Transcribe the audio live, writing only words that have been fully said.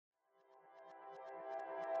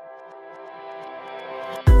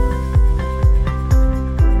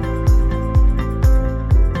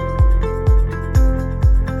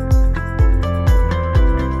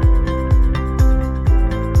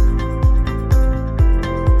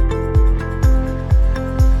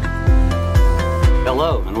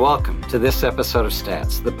welcome to this episode of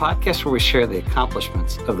Stats, the podcast where we share the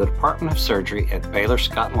accomplishments of the Department of Surgery at Baylor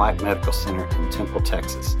Scott & White Medical Center in Temple,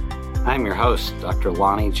 Texas. I'm your host, Dr.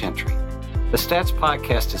 Lonnie Gentry. The Stats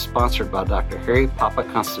podcast is sponsored by Dr. Harry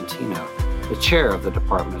Papaconstantino, the chair of the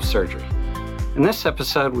Department of Surgery. In this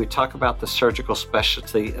episode, we talk about the surgical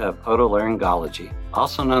specialty of otolaryngology,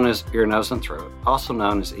 also known as ear, nose, and throat, also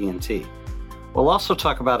known as ENT. We'll also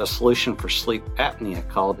talk about a solution for sleep apnea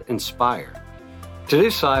called Inspire. To do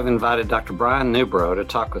so, I've invited Dr. Bryan Newbrough to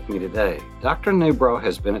talk with me today. Dr. Newbrough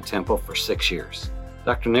has been at Temple for 6 years.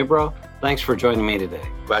 Dr. Newbrough, thanks for joining me today.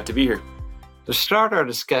 Glad to be here. To start our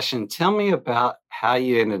discussion, tell me about how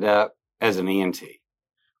you ended up as an ENT.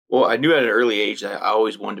 Well, I knew at an early age that I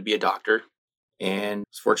always wanted to be a doctor, and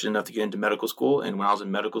was fortunate enough to get into medical school. And when I was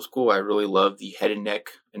in medical school, I really loved the head and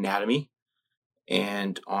neck anatomy.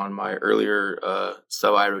 And on my earlier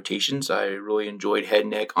sub-I rotations, I really enjoyed head and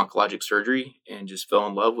neck oncologic surgery and just fell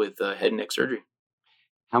in love with head and neck surgery.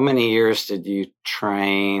 How many years did you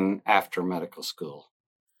train after medical school?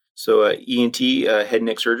 So ENT, head and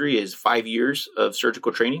neck surgery, is 5 years of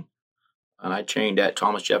surgical training. I trained at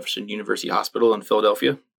Thomas Jefferson University Hospital in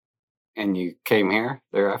Philadelphia. And you came here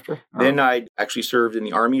thereafter? Then I actually served in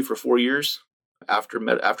the Army for 4 years after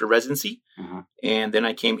residency. Uh-huh. And then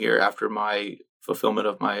I came here after my fulfillment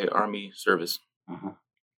of my Army service. Uh-huh.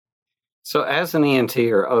 So as an ENT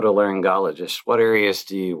or otolaryngologist, what areas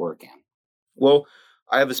do you work in? Well,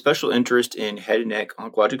 I have a special interest in head and neck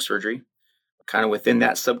oncologic surgery. Kind of within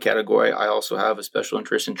that subcategory, I also have a special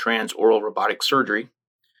interest in transoral robotic surgery.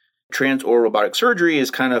 Transoral robotic surgery is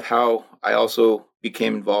kind of how I also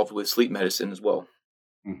became involved with sleep medicine as well.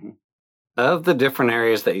 Mm-hmm. Of the different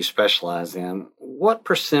areas that you specialize in, what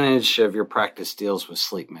percentage of your practice deals with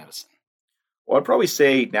sleep medicine? Well, I'd probably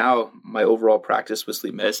say now my overall practice with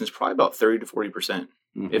sleep medicine is probably about 30 to 40%,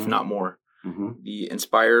 if not more. Mm-hmm. The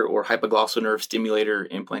Inspire or hypoglossal nerve stimulator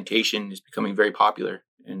implantation is becoming very popular,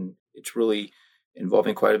 and it's really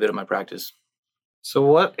involving quite a bit of my practice. So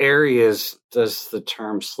what areas does the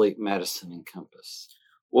term sleep medicine encompass?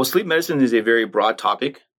 Well, sleep medicine is a very broad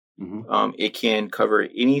topic. Mm-hmm. It can cover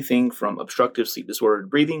anything from obstructive sleep disordered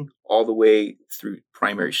breathing all the way through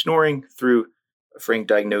primary snoring through a frank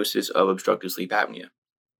diagnosis of obstructive sleep apnea.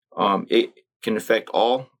 It can affect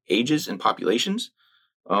all ages and populations.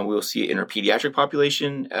 We'll see it in our pediatric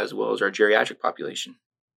population as well as our geriatric population.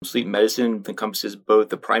 Sleep medicine encompasses both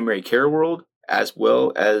the primary care world as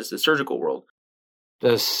well as the surgical world.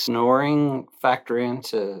 Does snoring factor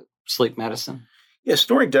into sleep medicine? Yeah,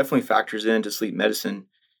 snoring definitely factors into sleep medicine.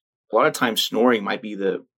 A lot of times snoring might be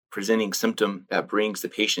the presenting symptom that brings the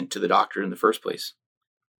patient to the doctor in the first place.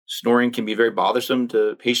 Snoring can be very bothersome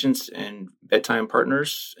to patients and bedtime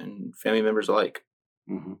partners and family members alike.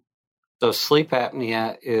 Mm-hmm. So sleep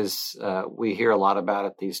apnea is, we hear a lot about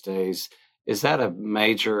it these days. Is that a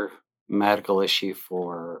major medical issue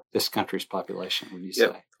for this country's population, would you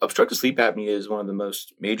say? Obstructive sleep apnea is one of the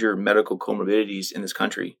most major medical comorbidities in this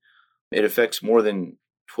country. It affects more than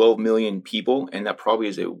 12 million people, and that probably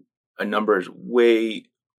is a number is way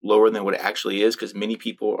lower than what it actually is because many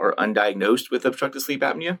people are undiagnosed with obstructive sleep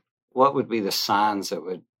apnea. What would be the signs that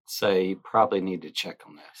would say you probably need to check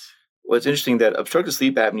on this? Well, it's interesting that obstructive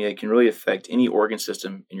sleep apnea can really affect any organ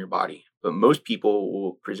system in your body, but most people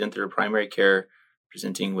will present their primary care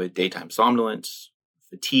presenting with daytime somnolence,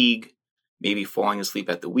 fatigue, maybe falling asleep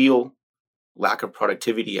at the wheel, lack of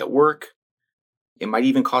productivity at work. It might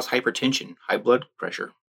even cause hypertension, high blood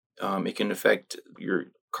pressure. It can affect your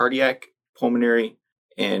cardiac, pulmonary,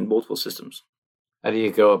 and multiple systems. How do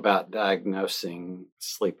you go about diagnosing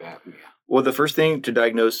sleep apnea? Well, the first thing to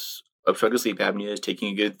diagnose obstructive sleep apnea is taking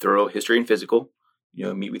a good, thorough history and physical.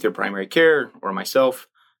 Meet with your primary care or myself.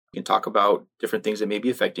 You can talk about different things that may be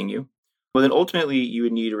affecting you. Well, then ultimately, you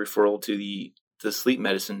would need a referral to the sleep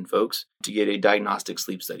medicine folks to get a diagnostic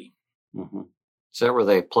sleep study. Mm-hmm. Is that where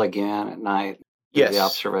they plug in at night? Yes. The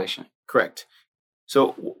observation? Correct.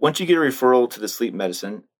 So once you get a referral to the sleep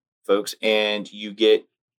medicine folks and you get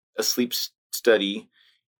a sleep study,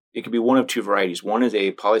 it could be one of two varieties. One is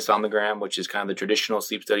a polysomnogram, which is kind of the traditional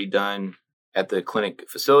sleep study done at the clinic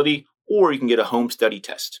facility, or you can get a home study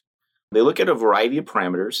test. They look at a variety of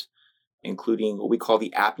parameters, including what we call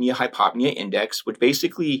the apnea-hypopnea index, which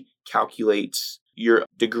basically calculates your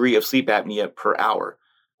degree of sleep apnea per hour.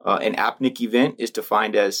 An apneic event is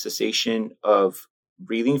defined as cessation of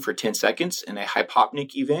breathing for 10 seconds, and a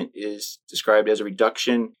hypopneic event is described as a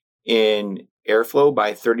reduction in airflow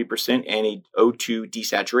by 30% and a O2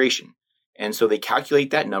 desaturation. And so they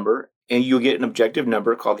calculate that number, and you'll get an objective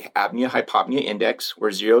number called the apnea-hypopnea index,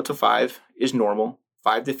 where 0 to 5 is normal,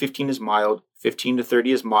 5 to 15 is mild, 15 to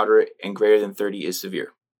 30 is moderate, and greater than 30 is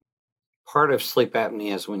severe. part of sleep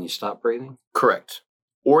apnea is when you stop breathing? Correct.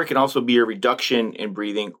 Or it can also be a reduction in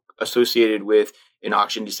breathing associated with an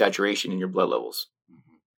oxygen desaturation in your blood levels.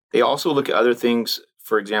 Mm-hmm. They also look at other things,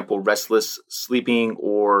 for example, restless sleeping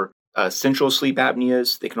or central sleep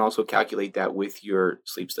apneas. They can also calculate that with your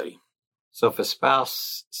sleep study. So if a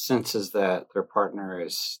spouse senses that their partner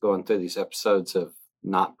is going through these episodes of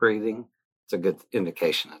not breathing, it's a good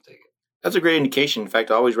indication, I think. That's a great indication. In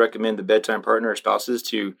fact, I always recommend the bedtime partner or spouses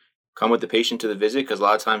to come with the patient to the visit because a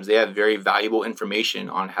lot of times they have very valuable information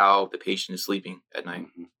on how the patient is sleeping at night.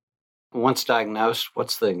 Mm-hmm. Once diagnosed,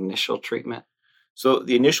 what's the initial treatment? So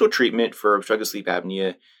the initial treatment for obstructive sleep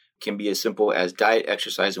apnea can be as simple as diet,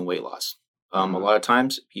 exercise, and weight loss. A lot of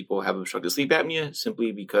times people have obstructive sleep apnea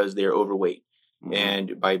simply because they're overweight. Mm-hmm.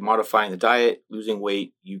 And by modifying the diet, losing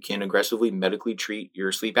weight, you can aggressively medically treat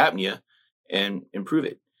your sleep apnea and improve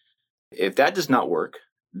it. If that does not work,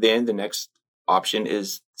 then the next option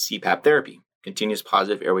is CPAP therapy, continuous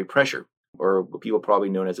positive airway pressure, or what people probably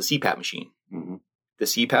know as a CPAP machine. Mm-hmm. The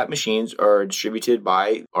CPAP machines are distributed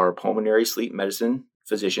by our pulmonary sleep medicine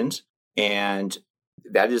physicians, and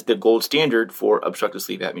that is the gold standard for obstructive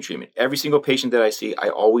sleep apnea treatment. Every single patient that I see, I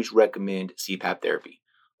always recommend CPAP therapy.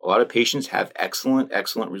 A lot of patients have excellent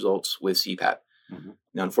results with CPAP. Mm-hmm.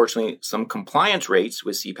 Now, unfortunately, some compliance rates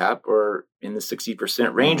with CPAP are in the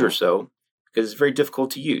 60% range or so because it's very difficult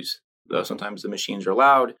to use. Sometimes the machines are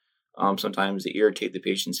loud. Sometimes they irritate the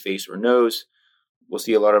patient's face or nose. We'll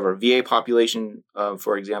see a lot of our VA population,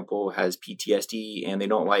 for example, has PTSD and they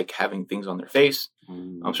don't like having things on their face.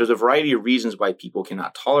 So there's a variety of reasons why people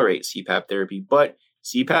cannot tolerate CPAP therapy, but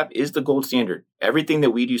CPAP is the gold standard. Everything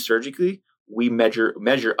that we do surgically, we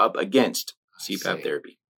measure up against CPAP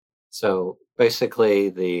therapy. So basically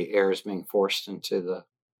the air is being forced into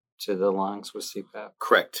the lungs with CPAP?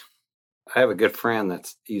 Correct. I have a good friend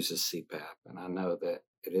that uses CPAP, and I know that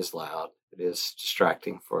it is loud. It is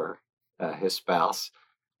distracting for his spouse,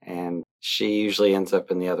 and she usually ends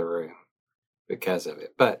up in the other room because of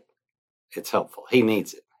it. But it's helpful. He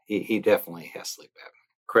needs it. He definitely has sleep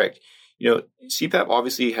apnea. Correct. CPAP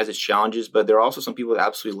obviously has its challenges, but there are also some people that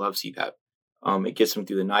absolutely love CPAP. It gets them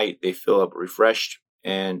through the night. They feel up refreshed,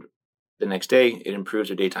 and the next day it improves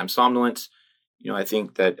their daytime somnolence. I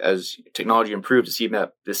think that as technology improves,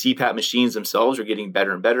 the CPAP machines themselves are getting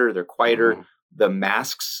better and better. They're quieter. Mm-hmm. The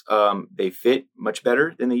masks, they fit much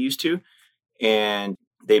better than they used to, and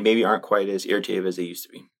they maybe aren't quite as irritative as they used to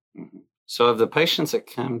be. Mm-hmm. So of the patients that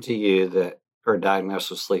come to you that are diagnosed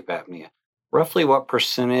with sleep apnea, roughly what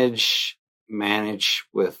percentage manage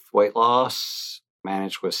with weight loss,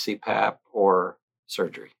 manage with CPAP, or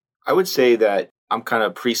surgery? I would say that I'm kind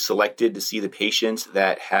of pre-selected to see the patients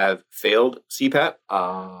that have failed CPAP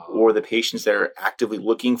or the patients that are actively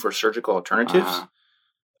looking for surgical alternatives.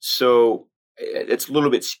 So it's a little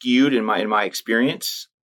bit skewed in my experience.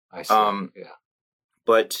 I see.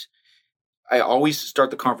 But I always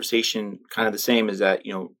start the conversation kind of the same as that,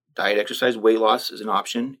 diet, exercise, weight loss is an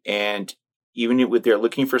option. And even if they're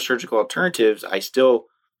looking for surgical alternatives, I still,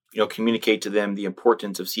 communicate to them the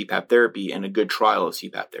importance of CPAP therapy and a good trial of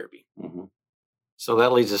CPAP therapy. Mm-hmm. So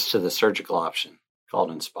that leads us to the surgical option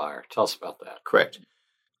called Inspire. Tell us about that. Correct.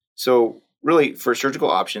 So really, for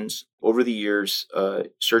surgical options, over the years,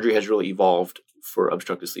 surgery has really evolved for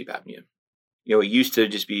obstructive sleep apnea. It used to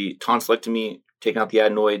just be tonsillectomy, taking out the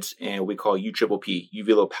adenoids, and we call UPPP,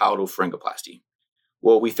 uvulopalatal pharyngoplasty.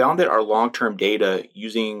 Well, we found that our long-term data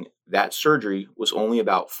using that surgery was only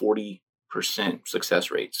about 40%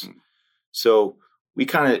 success rates. So we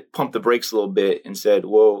kind of pumped the brakes a little bit and said,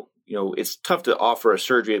 well, it's tough to offer a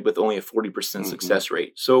surgery with only a 40% success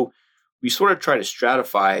rate. So we sort of try to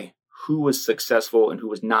stratify who was successful and who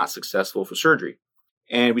was not successful for surgery.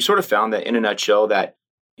 And we sort of found that in a nutshell that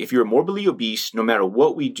if you're morbidly obese, no matter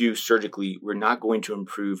what we do surgically, we're not going to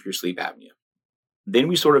improve your sleep apnea. Then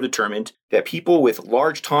we sort of determined that people with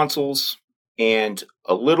large tonsils and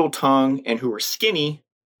a little tongue and who were skinny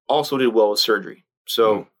also did well with surgery.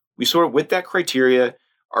 So we sort of, with that criteria,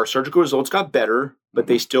 our surgical results got better, but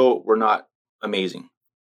they still were not amazing.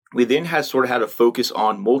 We then had to focus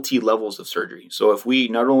on multi-levels of surgery. So if we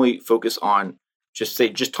not only focus on just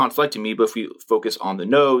tonsillectomy, but if we focus on the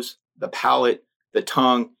nose, the palate, the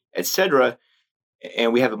tongue, etc.,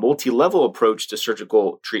 and we have a multi-level approach to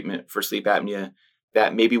surgical treatment for sleep apnea,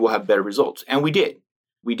 that maybe we'll have better results. And we did.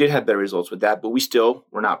 We did have better results with that, but we still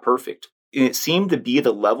were not perfect. And it seemed to be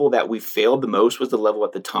the level that we failed the most was the level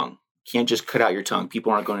at the tongue. You can't just cut out your tongue.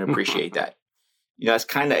 People aren't going to appreciate that. That's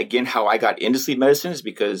kind of, again, how I got into sleep medicine is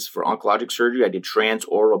because for oncologic surgery, I did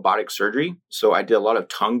transoral robotic surgery. So I did a lot of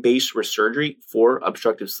tongue-based surgery for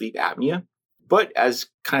obstructive sleep apnea. But as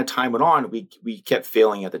kind of time went on, we kept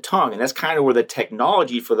failing at the tongue. And that's kind of where the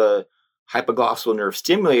technology for the hypoglossal nerve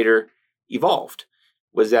stimulator evolved.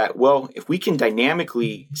 Was that, well, if we can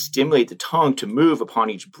dynamically stimulate the tongue to move upon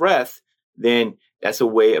each breath, then that's a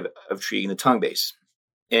way of treating the tongue base.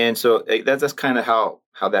 And so that's kind of how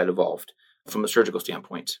that evolved from a surgical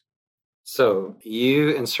standpoint. So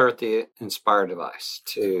you insert the Inspire device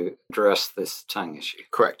to address this tongue issue.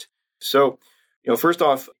 Correct. So, first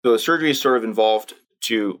off, the surgery is sort of involved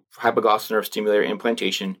to hypoglossal nerve stimulator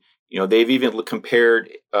implantation. They've even compared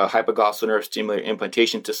hypoglossal nerve stimulator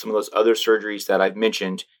implantation to some of those other surgeries that I've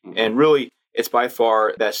mentioned. Mm-hmm. And really, it's by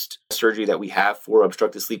far the best surgery that we have for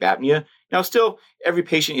obstructive sleep apnea. Now, still, every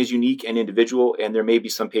patient is unique and individual, and there may be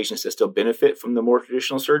some patients that still benefit from the more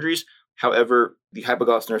traditional surgeries. However, the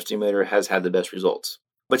hypoglossal nerve stimulator has had the best results.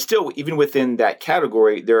 But still, even within that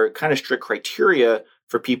category, there are kind of strict criteria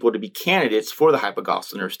for people to be candidates for the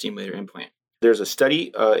hypoglossal nerve stimulator implant. There's a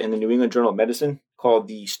study in the New England Journal of Medicine called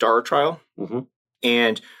the STAR trial, mm-hmm.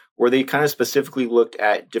 and where they kind of specifically looked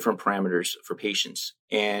at different parameters for patients.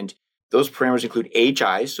 And those parameters include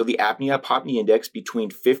AHI, so the apnea-hypopnea index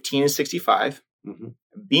between 15 and 65, mm-hmm.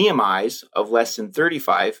 BMIs of less than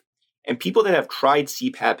 35, and people that have tried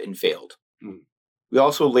CPAP and failed. Mm. We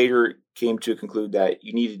also later came to conclude that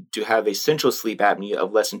you needed to have a central sleep apnea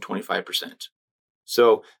of less than 25%.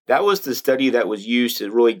 So that was the study that was used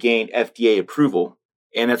to really gain FDA approval.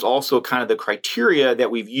 And that's also kind of the criteria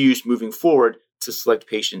that we've used moving forward to select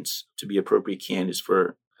patients to be appropriate candidates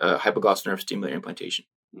for hypoglossal nerve stimulator implantation.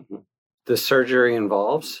 Mm-hmm. The surgery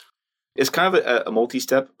involves? It's kind of a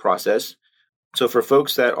multi-step process. So for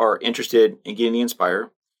folks that are interested in getting the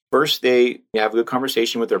Inspire, first they have a good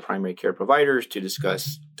conversation with their primary care providers to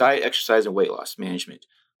discuss diet, exercise, and weight loss management.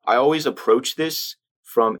 I always approach this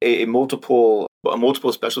from a multiple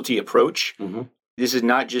specialty approach. Mm-hmm. This is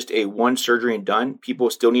not just a one surgery and done. People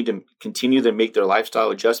still need to continue to make their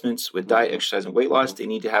lifestyle adjustments with diet, exercise, and weight loss. They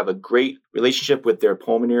need to have a great relationship with their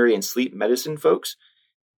pulmonary and sleep medicine folks.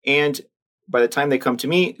 And by the time they come to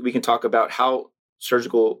me, we can talk about how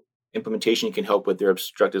surgical implementation can help with their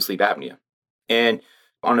obstructive sleep apnea. And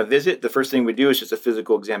on a visit, the first thing we do is just a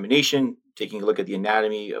physical examination, taking a look at the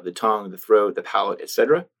anatomy of the tongue, the throat, the palate,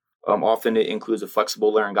 etc. Often it includes a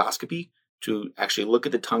flexible laryngoscopy to actually look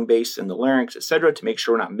at the tongue base and the larynx, etc., to make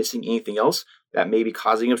sure we're not missing anything else that may be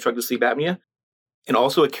causing obstructive sleep apnea. And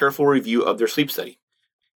also a careful review of their sleep study,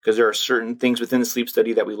 because there are certain things within the sleep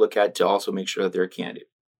study that we look at to also make sure that they're a candidate.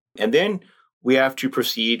 And then we have to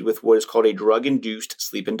proceed with what is called a drug-induced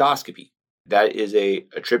sleep endoscopy. That is a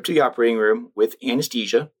trip to the operating room with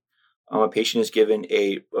anesthesia. A patient is given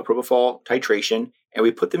a propofol titration, and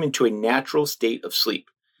we put them into a natural state of sleep.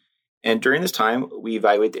 And during this time, we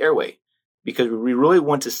evaluate the airway, because we really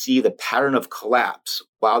want to see the pattern of collapse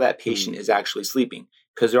while that patient is actually sleeping.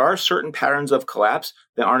 Because there are certain patterns of collapse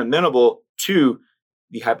that aren't amenable to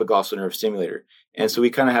the hypoglossal nerve stimulator. And so we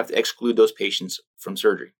kind of have to exclude those patients from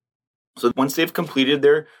surgery. So once they've completed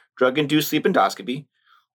their drug-induced sleep endoscopy,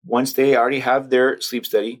 once they already have their sleep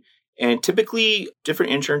study, and typically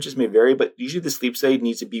different insurances may vary, but usually the sleep study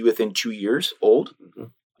needs to be within 2 years old. Mm-hmm.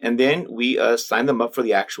 And then we sign them up for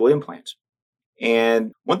the actual implant.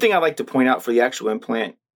 And one thing I like to point out for the actual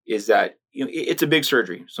implant is that it's a big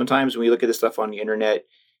surgery. Sometimes when you look at this stuff on the internet,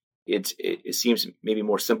 it seems maybe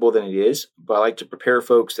more simple than it is. But I like to prepare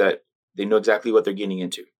folks that they know exactly what they're getting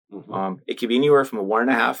into. Mm-hmm. It can be anywhere from a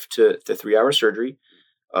 1.5 to 3 hour surgery.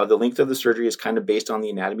 The length of the surgery is kind of based on the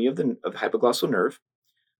anatomy of the hypoglossal nerve.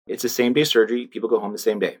 It's a same day surgery. People go home the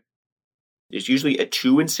same day. There's usually a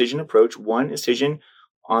 2-incision approach, 1 incision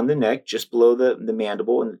on the neck, just below the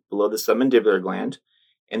mandible and below the submandibular gland,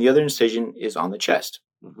 and the other incision is on the chest.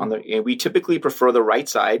 Mm-hmm. And we typically prefer the right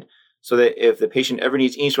side, so that if the patient ever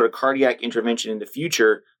needs any sort of cardiac intervention in the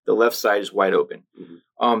future, the left side is wide open.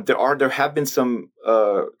 Mm-hmm. There have been some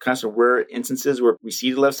kind of rare instances where we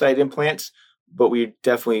see the left side implants, but we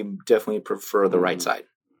definitely prefer the right side.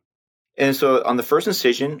 And so on the first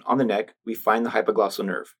incision on the neck, we find the hypoglossal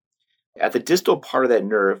nerve. At the distal part of that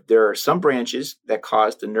nerve, there are some branches that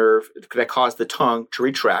cause the tongue to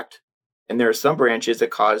retract, and there are some branches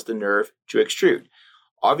that cause the nerve to extrude.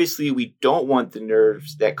 Obviously, we don't want the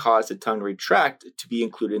nerves that cause the tongue to retract to be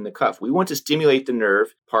included in the cuff. We want to stimulate the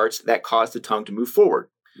nerve parts that cause the tongue to move forward.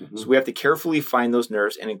 Mm-hmm. So we have to carefully find those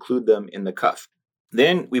nerves and include them in the cuff.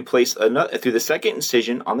 Then we place through the second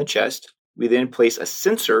incision on the chest, we then place a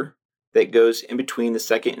sensor that goes in between the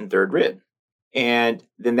second and third rib. And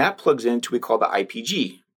then that plugs into what we call the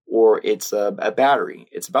IPG, or it's a battery.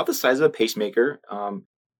 It's about the size of a pacemaker.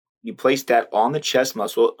 You place that on the chest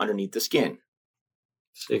muscle underneath the skin.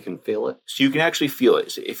 So you can feel it? So you can actually feel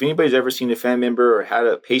it. So if anybody's ever seen a family member or had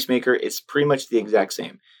a pacemaker, it's pretty much the exact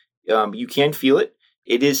same. You can feel it.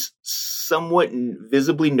 It is somewhat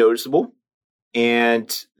visibly noticeable,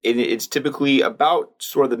 and it's typically about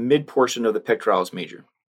sort of the mid portion of the pectoralis major.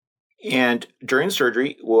 And during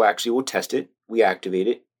surgery, we'll test it. We activate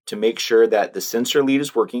it to make sure that the sensor lead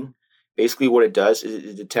is working. Basically, what it does is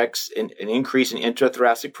it detects an increase in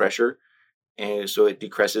intrathoracic pressure, and so it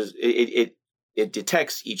decreases. It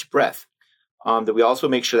detects each breath. That we also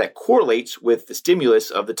make sure that correlates with the stimulus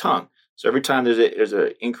of the tongue. So every time there's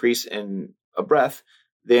an increase in a breath,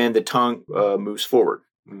 then the tongue moves forward.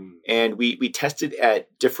 And we test it at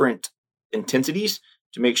different intensities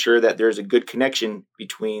to make sure that there's a good connection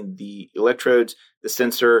between the electrodes, the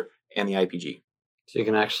sensor, and the IPG. So you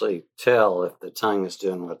can actually tell if the tongue is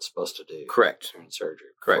doing what it's supposed to do. Correct. During surgery.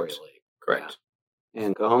 Correct. You leave. Correct. Yeah.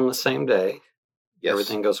 And go home the same day. Yes.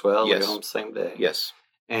 Everything goes well. Yes. Go home the same day. Yes.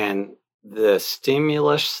 And the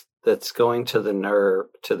stimulus that's going to the nerve,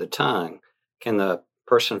 to the tongue, can the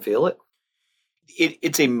person feel it?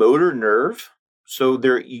 It's a motor nerve. So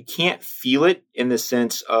you can't feel it in the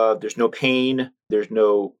sense of there's no pain, there's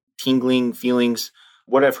no tingling feelings.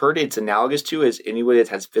 What I've heard it's analogous to is anybody that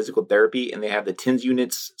has physical therapy and they have the TENS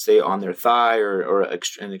units, say on their thigh or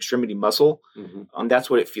an extremity muscle. That's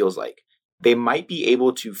what it feels like. They might be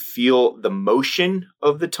able to feel the motion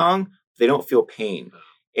of the tongue. They don't feel pain.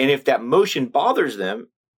 And if that motion bothers them,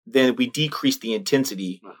 then we decrease the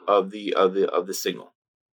intensity of the signal.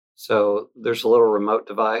 So there's a little remote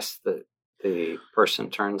device that the person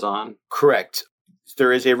turns on? Correct.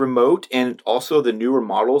 There is a remote, and also the newer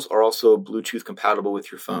models are also Bluetooth compatible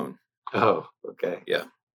with your phone. Oh, okay. Yeah.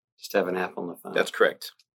 Just have an app on the phone. That's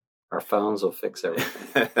correct. Our phones will fix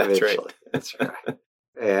everything. That's right. That's right.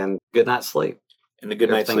 And good night's sleep. And a good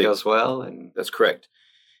night's sleep. Everything goes well. And that's correct.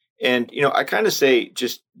 And, I kind of say,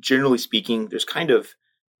 just generally speaking, there's kind of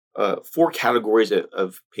 4 categories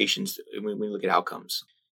of patients when we look at outcomes.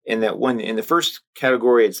 And that one, in the first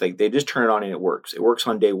category, it's like they just turn it on and it works. It works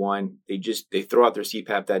on day one. They throw out their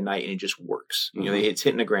CPAP that night and it just works. It's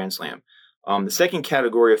hitting a grand slam. The second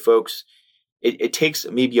category of folks, it takes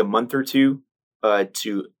maybe a month or two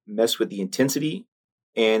to mess with the intensity,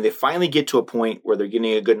 and they finally get to a point where they're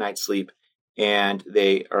getting a good night's sleep and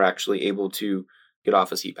they are actually able to get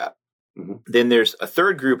off of CPAP. Then there's a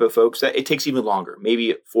third group of folks that it takes even longer,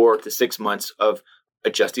 maybe 4 to 6 months of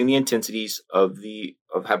adjusting the intensities of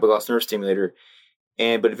hypoglossal nerve stimulator,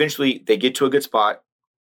 but eventually they get to a good spot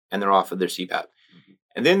and they're off of their CPAP.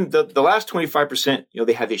 And then the last 25%,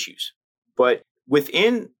 they have issues, but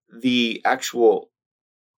within the actual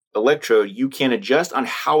electrode, you can adjust on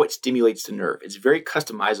how it stimulates the nerve. It's very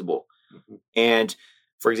customizable. And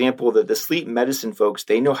for example, the sleep medicine folks,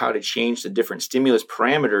 they know how to change the different stimulus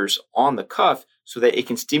parameters on the cuff so that it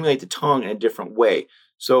can stimulate the tongue in a different way.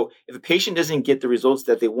 So if a patient doesn't get the results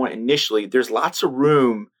that they want initially, there's lots of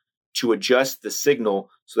room to adjust the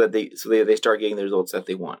signal so that they start getting the results that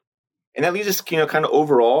they want. And that leads us, kind of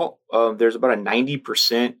overall, there's about a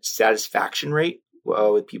 90% satisfaction rate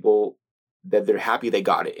with people that they're happy they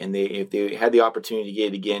got it. And if they had the opportunity to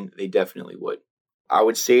get it again, they definitely would. I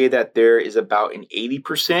would say that there is about an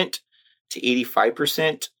 80% to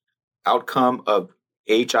 85% outcome of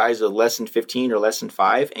AHIs of less than 15 or less than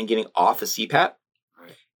 5 and getting off of CPAP.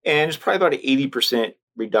 And there's probably about an 80%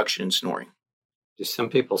 reduction in snoring. Do some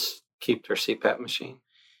people keep their CPAP machine?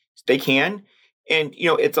 They can. And,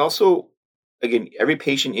 it's also, again, every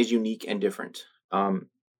patient is unique and different. A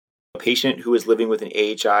patient who is living with an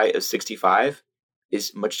AHI of 65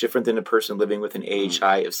 is much different than a person living with an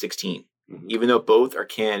AHI of 16, even though both are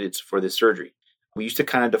candidates for this surgery. We used to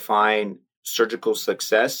kind of define surgical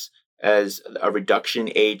success as a reduction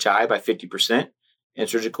in AHI by 50%. And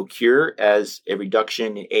surgical cure as a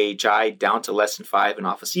reduction in AHI down to less than 5 and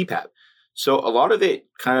off of CPAP. So a lot of it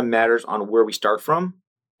kind of matters on where we start from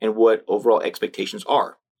and what overall expectations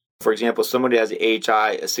are. For example, somebody has an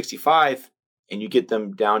AHI of 65 and you get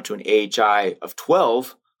them down to an AHI of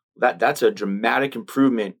 12, that's a dramatic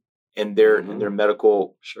improvement in their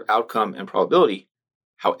medical outcome and probability.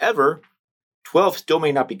 However, 12 still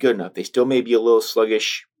may not be good enough. They still may be a little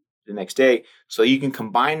sluggish the next day. So you can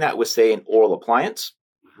combine that with, say, an oral appliance,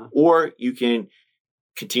 or you can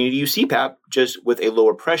continue to use CPAP just with a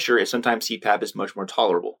lower pressure, and sometimes CPAP is much more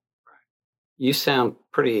tolerable. You sound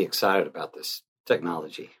pretty excited about this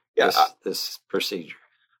technology, this procedure.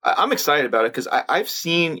 I'm excited about it because I've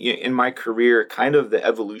seen in my career kind of the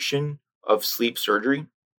evolution of sleep surgery.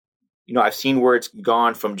 I've seen where it's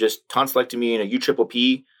gone from just tonsillectomy and a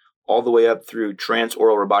UPPP all the way up through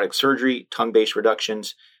transoral robotic surgery, tongue-based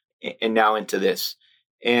reductions, and now into this.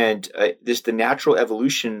 And the natural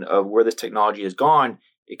evolution of where this technology has gone,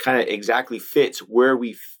 it kind of exactly fits where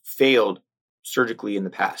we failed surgically in the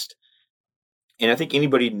past. And I think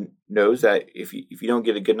anybody knows that if you don't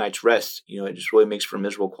get a good night's rest, it just really makes for a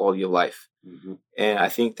miserable quality of life. Mm-hmm. And I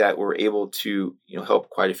think that we're able to, help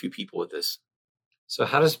quite a few people with this. So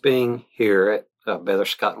how does being here at Baylor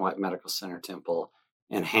Scott & White Medical Center Temple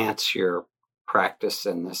enhance your practice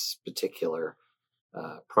in this particular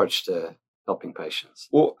approach to helping patients?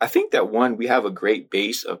 Well, I think that we have a great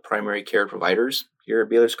base of primary care providers here at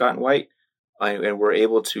Baylor Scott & White. And we're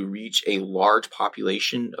able to reach a large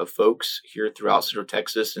population of folks here throughout Central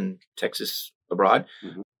Texas and Texas abroad.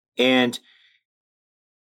 Mm-hmm. And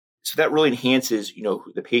so that really enhances,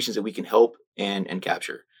 the patients that we can help and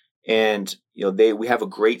capture. And, we have a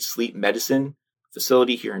great sleep medicine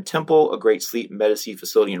facility here in Temple, a great sleep medicine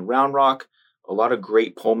facility in Round Rock, a lot of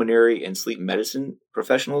great pulmonary and sleep medicine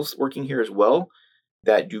professionals working here as well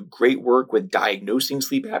that do great work with diagnosing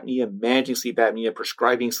sleep apnea, managing sleep apnea,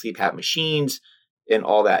 prescribing sleep apnea machines, and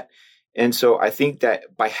all that. And so I think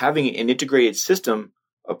that by having an integrated system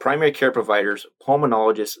of primary care providers,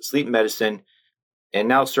 pulmonologists, sleep medicine, and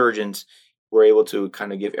now surgeons, we're able to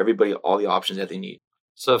kind of give everybody all the options that they need.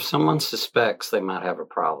 So if someone suspects they might have a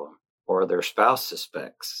problem, or their spouse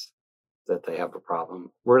suspects that they have a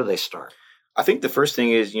problem, where do they start? I think the first thing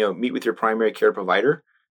is, meet with your primary care provider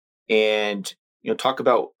and talk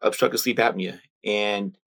about obstructive sleep apnea.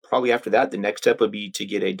 And probably after that, the next step would be to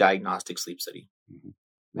get a diagnostic sleep study. Mm-hmm.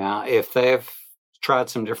 Now, if they've tried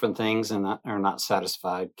some different things and are not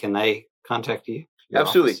satisfied, can they contact you?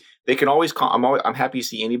 Absolutely. Office? They can always call. I'm happy to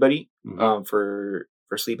see anybody for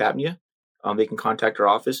sleep apnea. They can contact our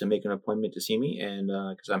office and make an appointment to see me. And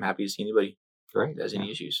because I'm happy to see anybody that has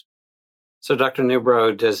any issues. So, Dr.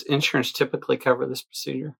 Newbrough, does insurance typically cover this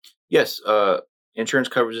procedure? Yes. Insurance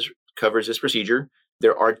covers this procedure.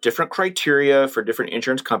 There are different criteria for different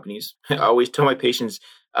insurance companies. I always tell my patients,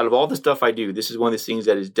 out of all the stuff I do, this is one of these things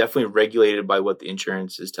that is definitely regulated by what the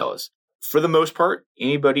insurances tell us. For the most part,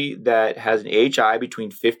 anybody that has an AHI between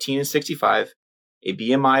 15 and 65, a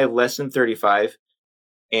BMI of less than 35,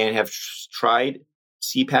 and have tried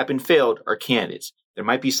CPAP and failed are candidates. There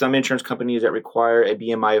might be some insurance companies that require a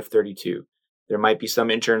BMI of 32. There might be some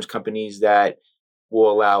insurance companies that will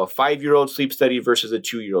allow a 5-year-old sleep study versus a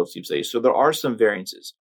 2-year-old sleep study. So there are some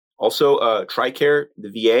variances. Also, TRICARE,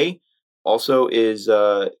 the VA, also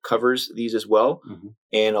covers these as well. Mm-hmm.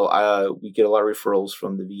 And we get a lot of referrals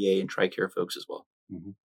from the VA and TRICARE folks as well.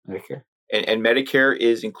 Mm-hmm. Medicare? And Medicare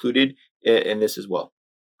is included in this as well.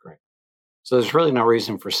 Great. So there's really no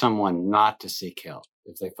reason for someone not to seek help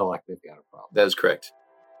if they feel like they've got a problem. That is correct.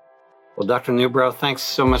 Well, Dr. Newbrough, thanks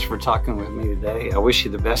so much for talking with me today. I wish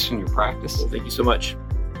you the best in your practice. Well, thank you so much.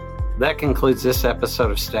 That concludes this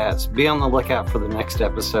episode of Stats. Be on the lookout for the next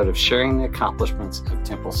episode of Sharing the Accomplishments of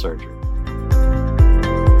Temple Surgery.